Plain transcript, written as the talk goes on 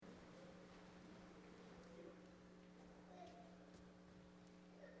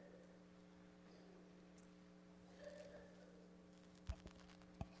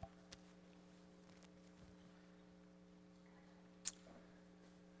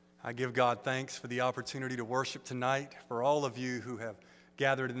I give God thanks for the opportunity to worship tonight, for all of you who have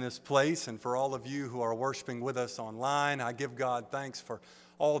gathered in this place, and for all of you who are worshiping with us online. I give God thanks for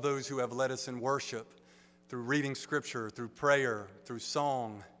all those who have led us in worship through reading Scripture, through prayer, through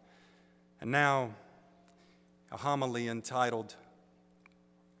song. And now, a homily entitled,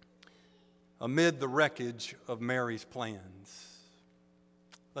 Amid the Wreckage of Mary's Plans.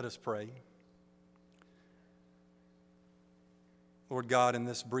 Let us pray. Lord God, in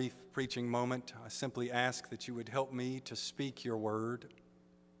this brief preaching moment, I simply ask that you would help me to speak your word.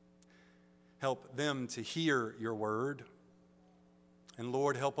 Help them to hear your word. And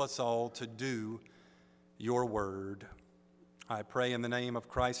Lord, help us all to do your word. I pray in the name of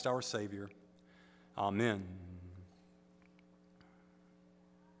Christ our Savior. Amen.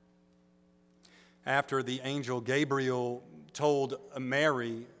 After the angel Gabriel told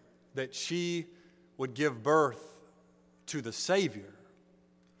Mary that she would give birth to the Savior,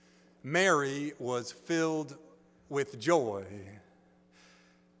 Mary was filled with joy.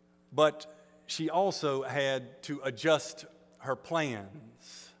 But she also had to adjust her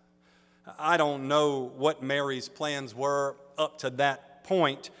plans. I don't know what Mary's plans were up to that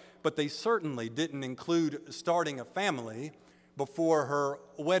point, but they certainly didn't include starting a family before her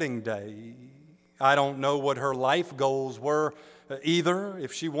wedding day. I don't know what her life goals were either,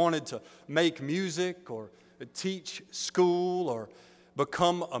 if she wanted to make music or teach school or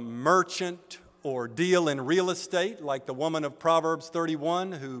become a merchant or deal in real estate like the woman of Proverbs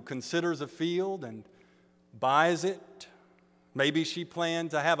 31 who considers a field and buys it. Maybe she planned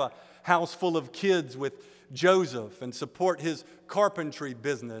to have a house full of kids with Joseph and support his carpentry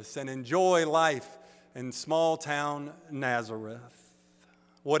business and enjoy life in small town Nazareth.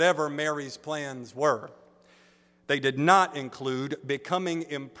 Whatever Mary's plans were, they did not include becoming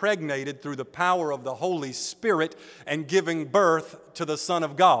impregnated through the power of the Holy Spirit and giving birth to the Son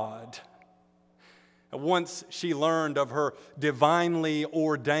of God. Once she learned of her divinely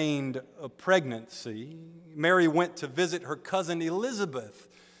ordained pregnancy, Mary went to visit her cousin Elizabeth,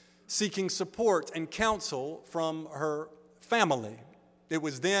 seeking support and counsel from her family. It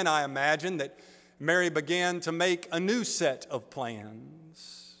was then, I imagine, that Mary began to make a new set of plans.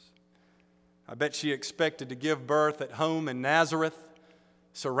 I bet she expected to give birth at home in Nazareth,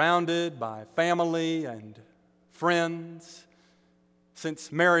 surrounded by family and friends.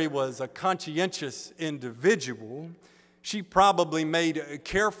 Since Mary was a conscientious individual, she probably made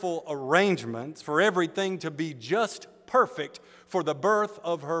careful arrangements for everything to be just perfect for the birth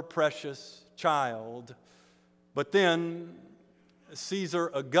of her precious child. But then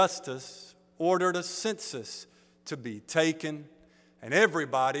Caesar Augustus ordered a census to be taken, and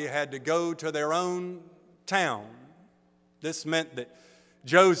everybody had to go to their own town. This meant that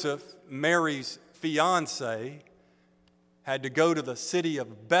Joseph, Mary's fiancé, had to go to the city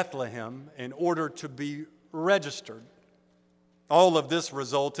of Bethlehem in order to be registered. All of this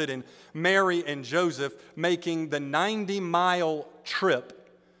resulted in Mary and Joseph making the 90-mile trip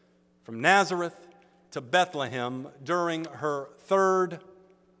from Nazareth to Bethlehem during her third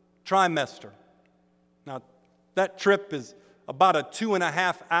trimester. Now, that trip is about a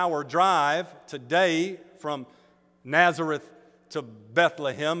 2.5-hour drive today from Nazareth to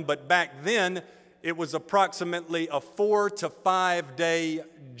Bethlehem, but back then it was approximately a 4 to 5 day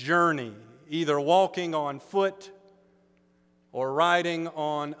journey, either walking on foot or riding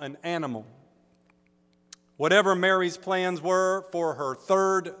on an animal. Whatever Mary's plans were for her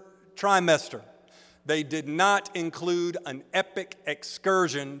third trimester, they did not include an epic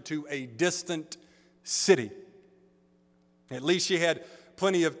excursion to a distant city. At least she had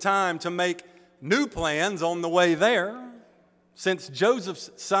plenty of time to make new plans on the way there, since Joseph's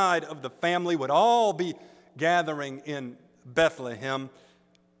side of the family would all be gathering in Bethlehem.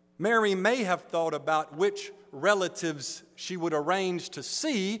 Mary may have thought about which relatives she would arrange to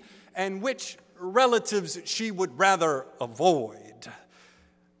see and which relatives she would rather avoid.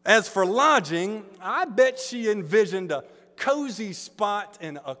 As for lodging, I bet she envisioned a cozy spot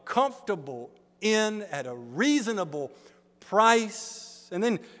in a comfortable inn at a reasonable price, and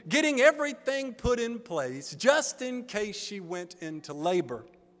then getting everything put in place just in case she went into labor.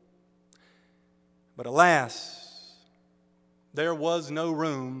 But alas, there was no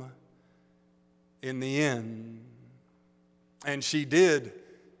room in the inn, and she did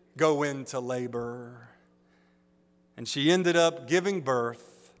go into labor, and she ended up giving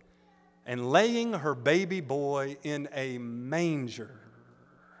birth and laying her baby boy in a manger.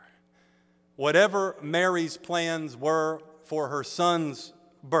 Whatever Mary's plans were for her son's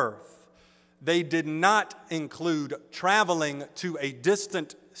birth, they did not include traveling to a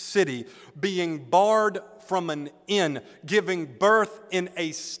distant city, being barred from an inn, giving birth in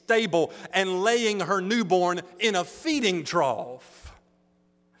a stable, and laying her newborn in a feeding trough.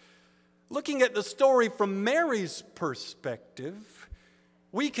 Looking at the story from Mary's perspective,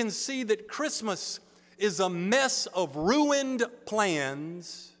 we can see that Christmas is a mess of ruined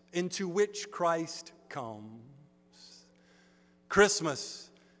plans into which Christ comes. Christmas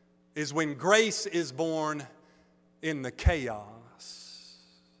is when grace is born in the chaos.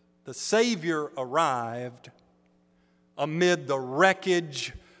 The Savior arrived amid the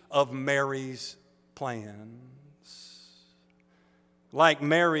wreckage of Mary's plans. Like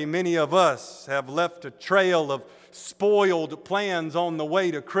Mary, many of us have left a trail of spoiled plans on the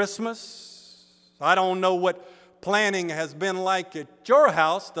way to Christmas. I don't know what planning has been like at your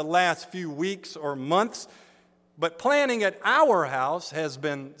house the last few weeks or months, but planning at our house has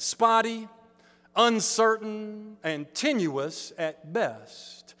been spotty, uncertain, and tenuous at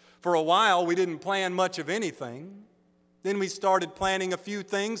best. For a while, we didn't plan much of anything. Then we started planning a few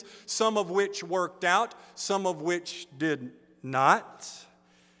things, some of which worked out, some of which did not.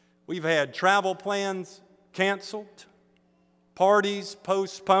 We've had travel plans canceled, parties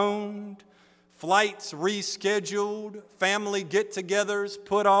postponed, flights rescheduled, family get-togethers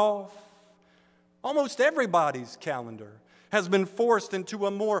put off. Almost everybody's calendar has been forced into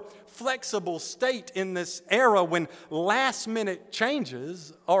a more flexible state in this era when last-minute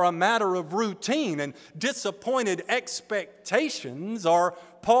changes are a matter of routine and disappointed expectations are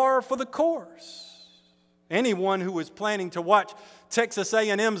par for the course. Anyone who is planning to watch Texas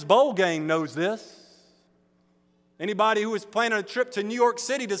A&M's bowl game knows this. Anybody who is planning a trip to New York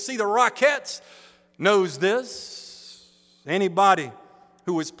City to see the Rockettes knows this. Anybody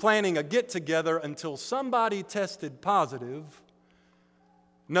who was planning a get-together until somebody tested positive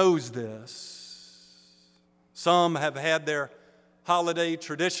knows this. Some have had their holiday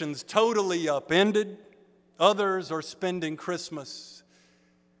traditions totally upended. Others are spending Christmas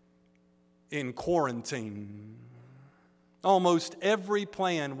in quarantine. Almost every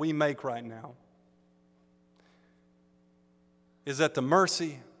plan we make right now is at the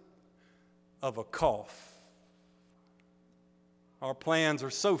mercy of a cough. Our plans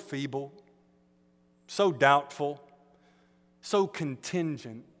are so feeble, so doubtful, so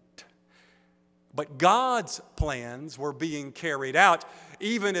contingent. But God's plans were being carried out,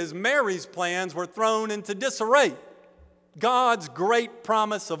 even as Mary's plans were thrown into disarray. God's great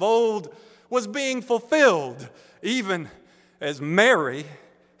promise of old was being fulfilled, even as Mary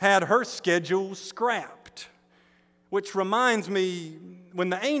had her schedule scrapped. Which reminds me, when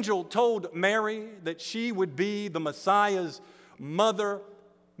the angel told Mary that she would be the Messiah's mother,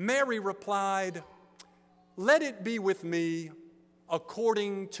 Mary replied, "Let it be with me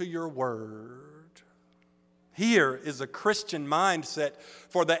according to your word." Here is a Christian mindset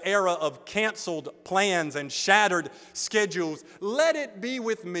for the era of canceled plans and shattered schedules. Let it be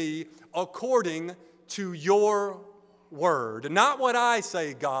with me according to your word. Not what I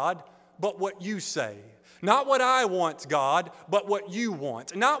say, God, but what you say. Not what I want, God, but what you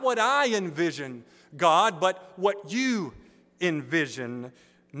want. Not what I envision, God, but what you envision.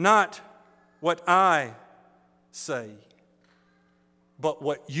 Not what I say, but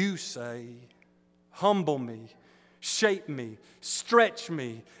what you say. Humble me, shape me, stretch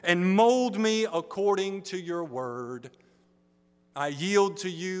me, and mold me according to your word. I yield to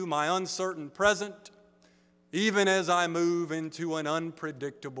you my uncertain present, even as I move into an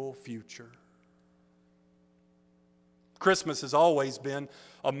unpredictable future. Christmas has always been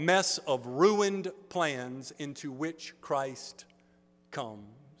a mess of ruined plans into which Christ comes.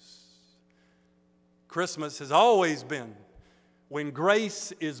 Christmas has always been when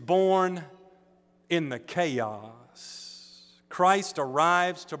grace is born in the chaos. Christ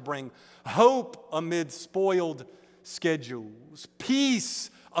arrives to bring hope amid spoiled schedules,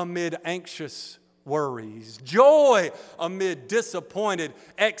 peace amid anxious worries, joy amid disappointed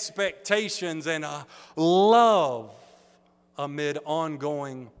expectations, and love amid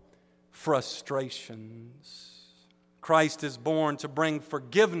ongoing frustrations. Christ is born to bring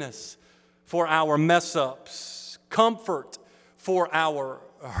forgiveness for our mess-ups, comfort for our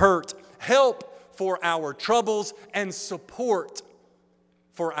hurt, help for our troubles, and support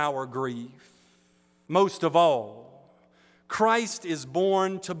for our grief. Most of all, Christ is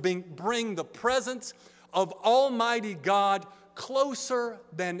born to bring the presence of Almighty God closer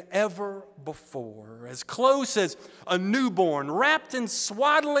than ever before, as close as a newborn wrapped in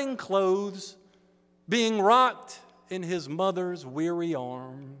swaddling clothes, being rocked in his mother's weary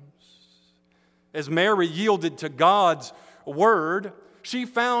arms. As Mary yielded to God's word, she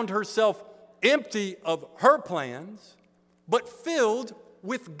found herself empty of her plans, but filled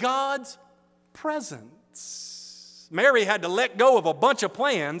with God's presence. Mary had to let go of a bunch of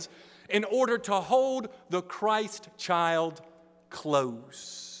plans in order to hold the Christ child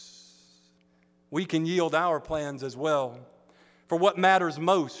close. We can yield our plans as well. For what matters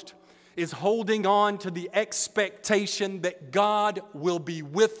most is holding on to the expectation that God will be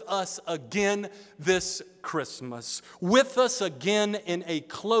with us again this Christmas, with us again in a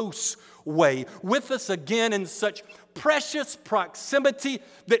close way, with us again in such precious proximity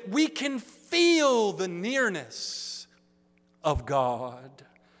that we can feel the nearness of God.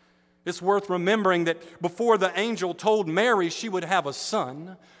 It's worth remembering that before the angel told Mary she would have a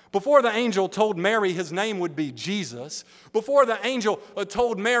son, before the angel told Mary his name would be Jesus, before the angel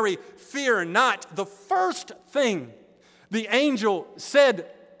told Mary, "Fear not," the first thing the angel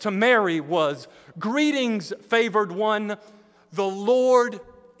said to Mary was, "Greetings, favored one, the Lord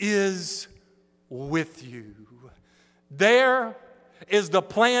is with you." There is the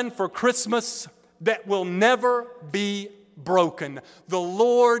plan for Christmas that will never be broken. The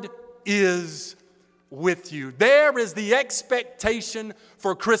Lord is with you. There is the expectation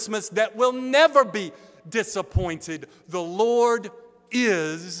for Christmas that will never be disappointed. The Lord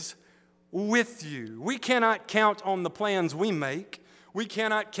is with you. We cannot count on the plans we make. We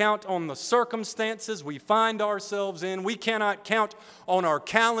cannot count on the circumstances we find ourselves in. We cannot count on our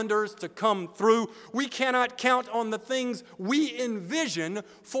calendars to come through. We cannot count on the things we envision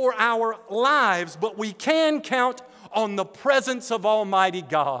for our lives, but we can count on the presence of Almighty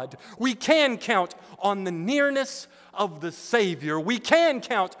God. We can count on the nearness of the Savior. We can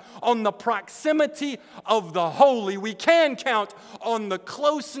count on the proximity of the Holy. We can count on the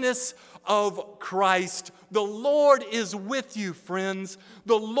closeness of Christ. The Lord is with you, friends.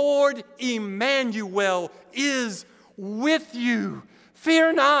 The Lord Emmanuel is with you.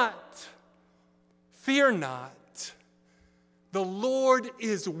 Fear not. Fear not. The Lord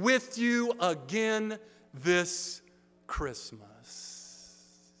is with you again this Christmas.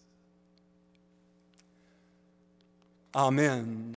 Amen.